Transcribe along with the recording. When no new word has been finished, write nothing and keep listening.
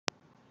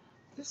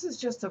This is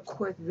just a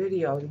quick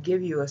video to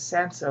give you a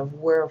sense of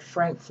where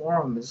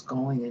FrankForum is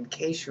going in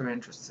case you're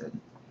interested.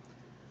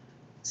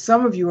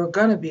 Some of you are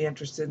going to be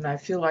interested, and I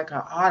feel like I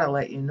ought to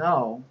let you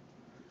know.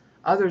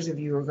 Others of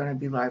you are going to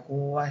be like,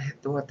 well,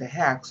 what the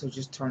heck, so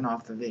just turn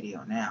off the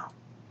video now.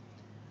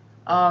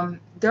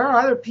 There are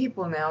other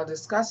people now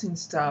discussing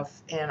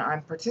stuff, and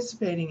I'm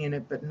participating in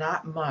it, but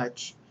not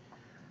much.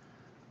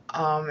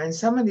 And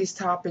some of these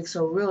topics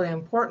are really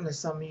important to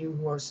some of you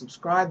who are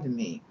subscribed to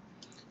me.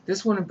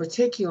 This one in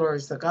particular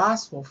is the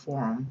Gospel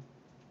Forum,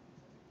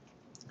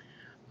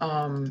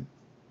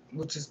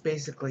 which is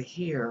basically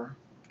here.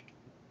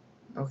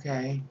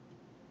 Okay,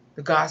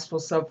 the Gospel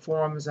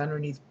Subforum is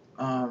underneath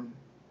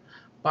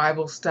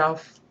Bible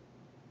stuff.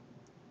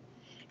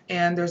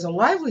 And there's a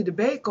lively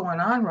debate going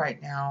on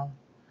right now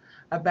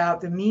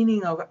about the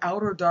meaning of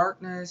outer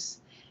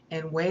darkness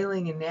and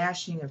wailing and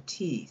gnashing of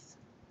teeth.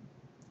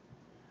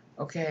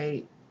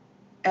 Okay,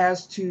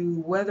 as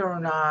to whether or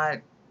not,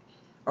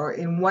 or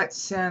in what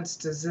sense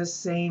does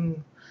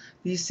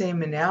these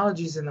same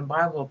analogies in the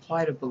Bible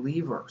apply to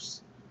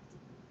believers?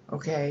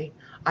 Okay,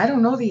 I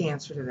don't know the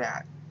answer to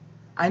that.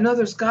 I know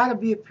there's got to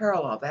be a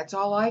parallel. That's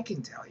all I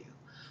can tell you.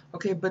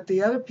 Okay, but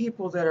the other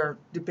people that are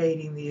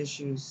debating the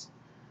issues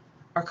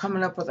are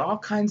coming up with all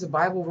kinds of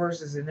Bible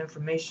verses and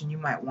information you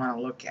might want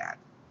to look at.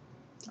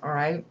 All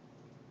right?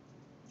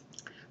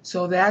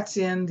 So that's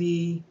in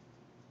the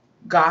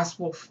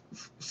Gospel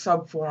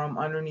subforum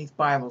underneath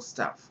Bible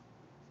stuff.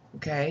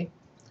 Okay?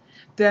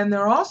 Then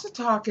they're also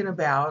talking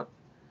about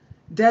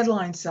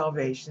deadline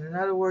salvation. In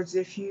other words,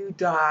 if you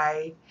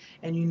die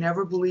and you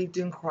never believed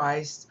in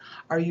Christ,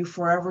 are you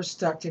forever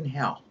stuck in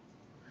hell?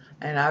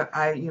 And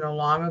I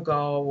long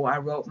ago, I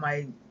wrote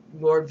my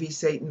Lord v.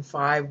 Satan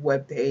 5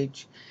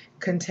 webpage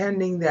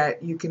contending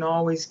that you can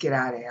always get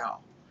out of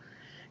hell.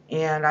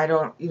 And I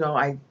don't,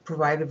 I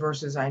provide the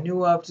verses I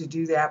knew of to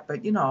do that, but,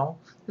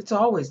 it's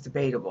always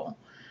debatable.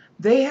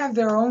 They have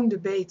their own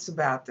debates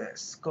about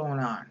this going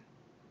on.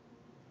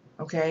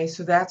 Okay,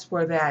 so that's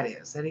where that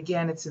is. And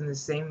again, it's in the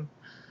same,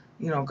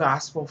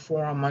 gospel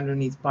forum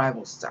underneath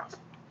Bible stuff.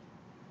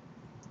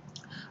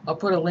 I'll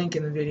put a link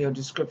in the video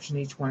description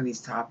to each one of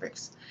these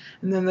topics.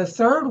 And then the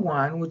third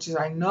one, which is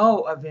I know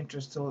of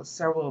interest to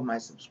several of my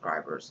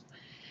subscribers,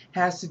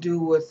 has to do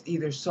with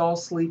either soul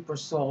sleep or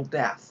soul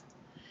death.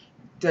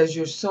 Does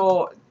your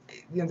soul,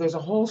 there's a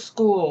whole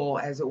school,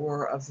 as it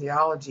were, of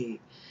theology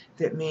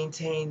that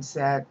maintains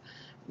that,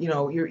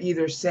 you're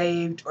either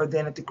saved or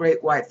then at the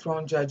great white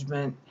throne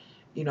judgment,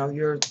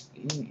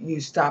 you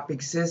stop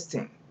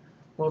existing.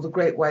 Well, the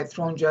great white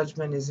throne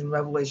judgment is in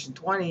Revelation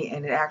 20,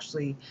 and it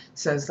actually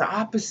says the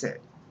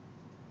opposite.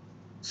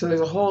 So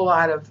there's a whole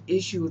lot of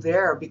issue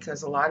there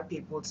because a lot of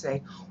people would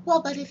say,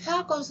 well, but if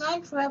hell goes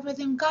on forever,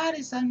 then God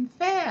is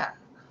unfair.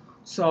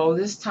 So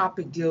this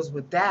topic deals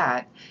with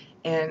that.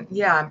 And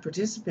yeah, I'm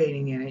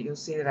participating in it. You'll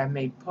see that I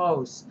made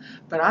posts.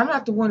 But I'm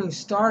not the one who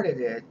started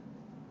it.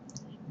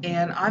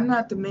 And I'm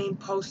not the main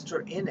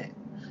poster in it.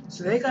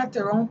 So they got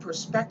their own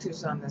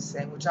perspectives on this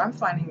thing, which I'm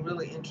finding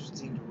really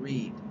interesting to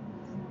read.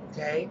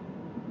 Okay?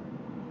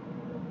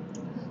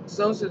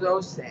 So those are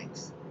those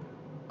things.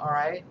 All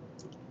right?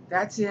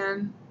 That's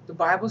in the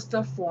Bible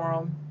Stuff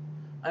Forum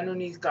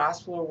underneath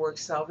Gospel or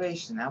Works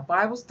Salvation. Now,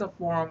 Bible Stuff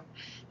Forum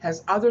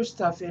has other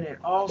stuff in it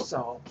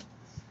also.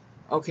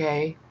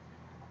 Okay?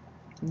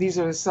 These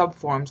are the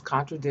subforums: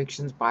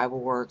 Contradictions, Bible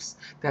Works.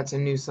 That's a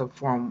new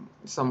subforum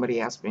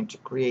somebody asked me to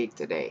create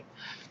today.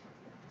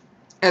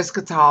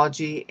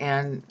 Eschatology,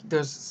 and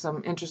there's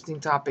some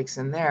interesting topics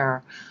in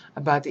there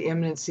about the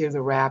imminency of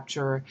the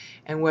rapture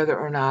and whether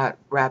or not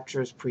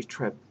rapture is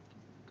pre-trib.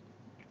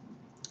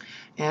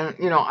 And,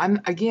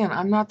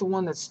 I'm not the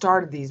one that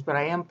started these, but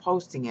I am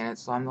posting in it,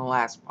 so I'm the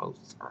last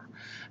poster.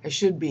 I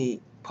should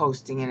be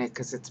posting in it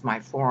because it's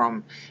my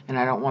forum, and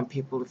I don't want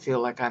people to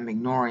feel like I'm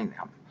ignoring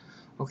them.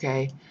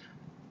 Okay?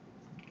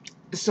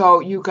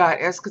 So you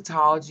got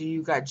eschatology,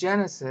 you got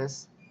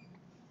Genesis,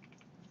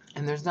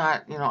 and there's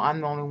not,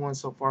 I'm the only one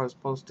so far who's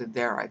posted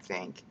there, I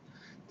think.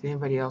 Did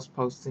anybody else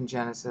post in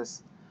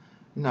Genesis?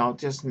 No,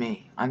 just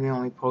me. I'm the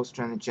only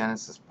poster in the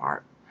Genesis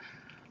part.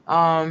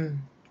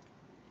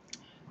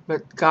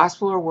 But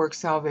Gospel or Work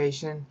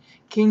Salvation,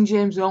 King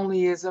James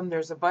Onlyism,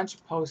 there's a bunch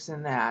of posts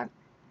in that,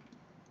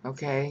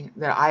 okay,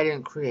 that I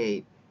didn't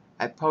create.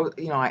 I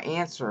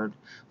answered,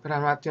 but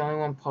I'm not the only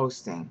one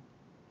posting,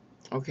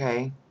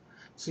 okay?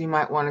 So you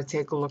might want to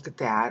take a look at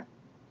that.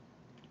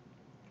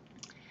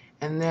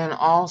 And then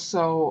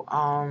also,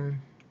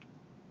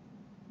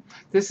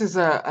 this is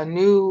a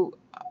new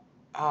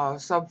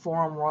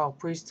subforum, Royal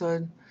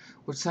Priesthood,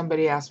 which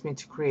somebody asked me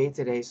to create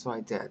today, so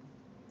I did.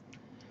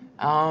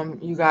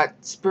 You got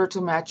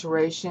Spiritual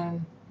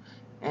Maturation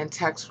and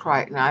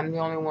TextCrite, and I'm the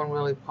only one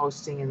really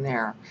posting in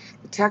there.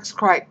 The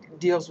TextCrite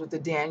deals with the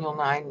Daniel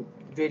 9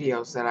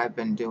 videos that I've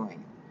been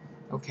doing,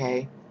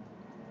 okay?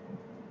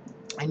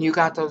 And you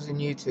got those in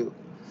YouTube,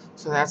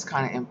 so that's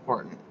kind of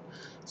important.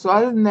 So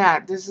other than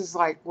that, this is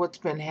like what's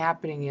been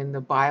happening in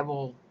the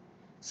Bible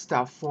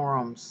stuff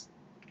forums,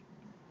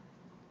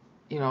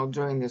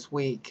 during this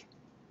week.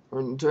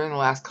 or during the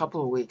last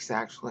couple of weeks,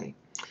 actually.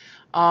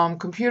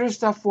 Computer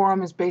Stuff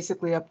Forum is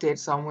basically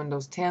updates on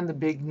Windows 10. The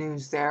big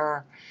news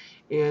there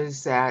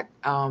is that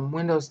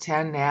Windows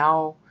 10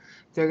 now,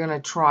 they're going to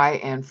try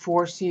and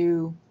force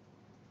you,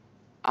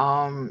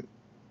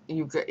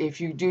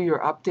 if you do your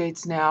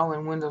updates now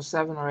in Windows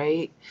 7 or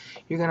 8,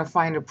 you're going to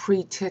find a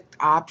pre-ticked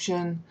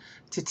option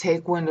to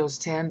take Windows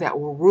 10 that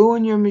will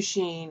ruin your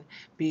machine.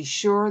 Be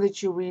sure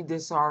that you read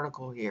this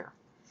article here.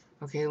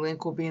 Okay,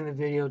 link will be in the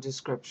video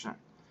description.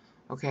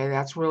 Okay,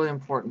 that's really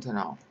important to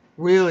know.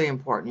 Really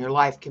important. Your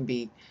life can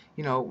be,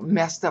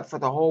 messed up for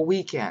the whole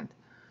weekend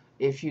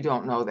if you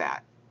don't know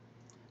that.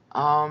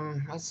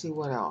 Let's see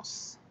what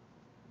else.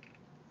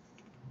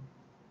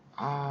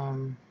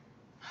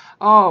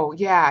 Oh,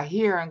 yeah,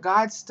 here in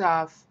God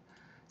Stuff,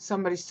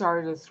 somebody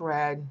started a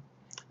thread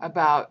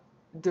about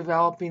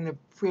developing the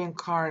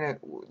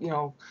pre-incarnate,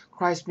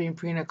 Christ being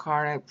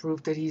pre-incarnate,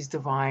 proof that he's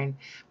divine,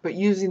 but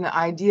using the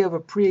idea of a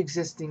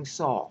pre-existing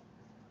soul.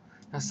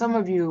 Now, some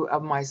of you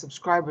of my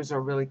subscribers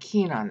are really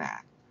keen on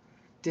that.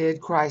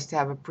 Did Christ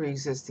have a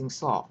pre-existing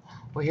soul?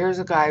 Well, here's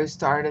a guy who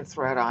started a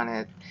thread on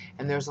it,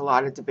 and there's a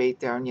lot of debate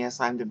there, and yes,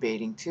 I'm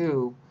debating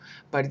too,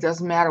 but it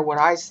doesn't matter what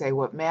I say.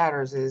 What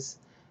matters is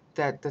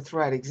that the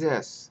thread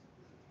exists,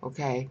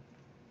 okay?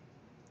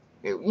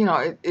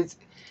 It's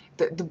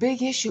the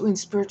big issue in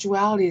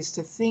spirituality is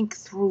to think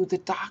through the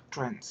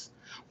doctrines.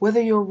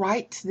 Whether you're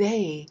right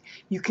today,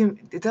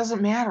 it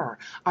doesn't matter.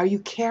 Are you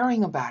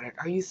caring about it?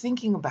 Are you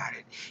thinking about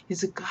it?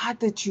 Is it God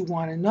that you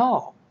want to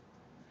know?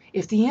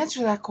 If the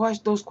answer to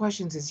those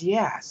questions is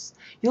yes,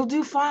 you'll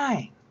do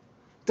fine.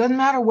 Doesn't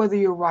matter whether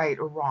you're right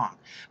or wrong.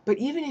 But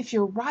even if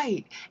you're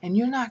right and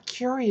you're not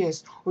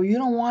curious or you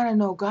don't want to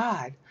know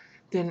God,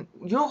 then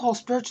your whole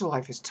spiritual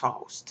life is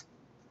toast.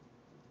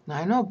 Now,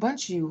 I know a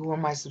bunch of you who are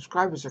my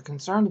subscribers are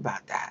concerned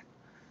about that.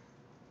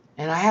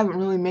 And I haven't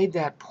really made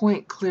that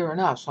point clear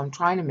enough, so I'm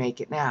trying to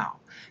make it now.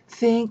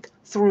 Think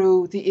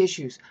through the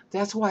issues.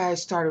 That's why I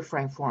started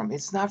FrankForum.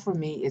 It's not for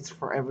me, it's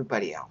for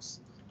everybody else.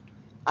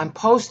 I'm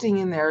posting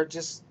in there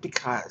just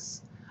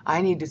because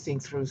I need to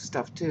think through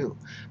stuff too.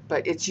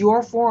 But it's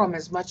your forum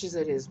as much as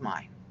it is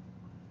mine.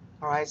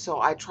 All right,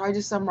 so I try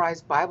to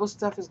summarize. Bible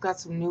stuff has got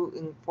some new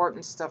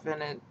important stuff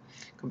in it.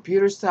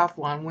 Computer stuff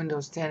on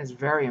Windows 10 is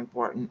very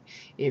important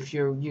if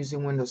you're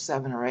using Windows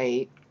 7 or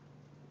 8.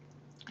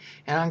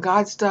 And on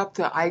God stuff,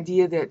 the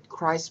idea that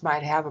Christ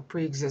might have a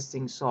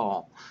pre-existing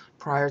soul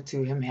prior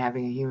to him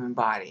having a human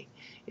body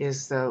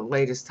is the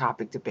latest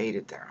topic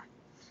debated there.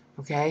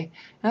 Okay?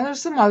 Now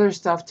there's some other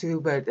stuff too,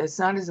 but it's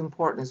not as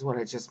important as what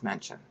I just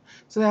mentioned.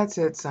 So that's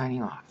it,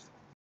 signing off.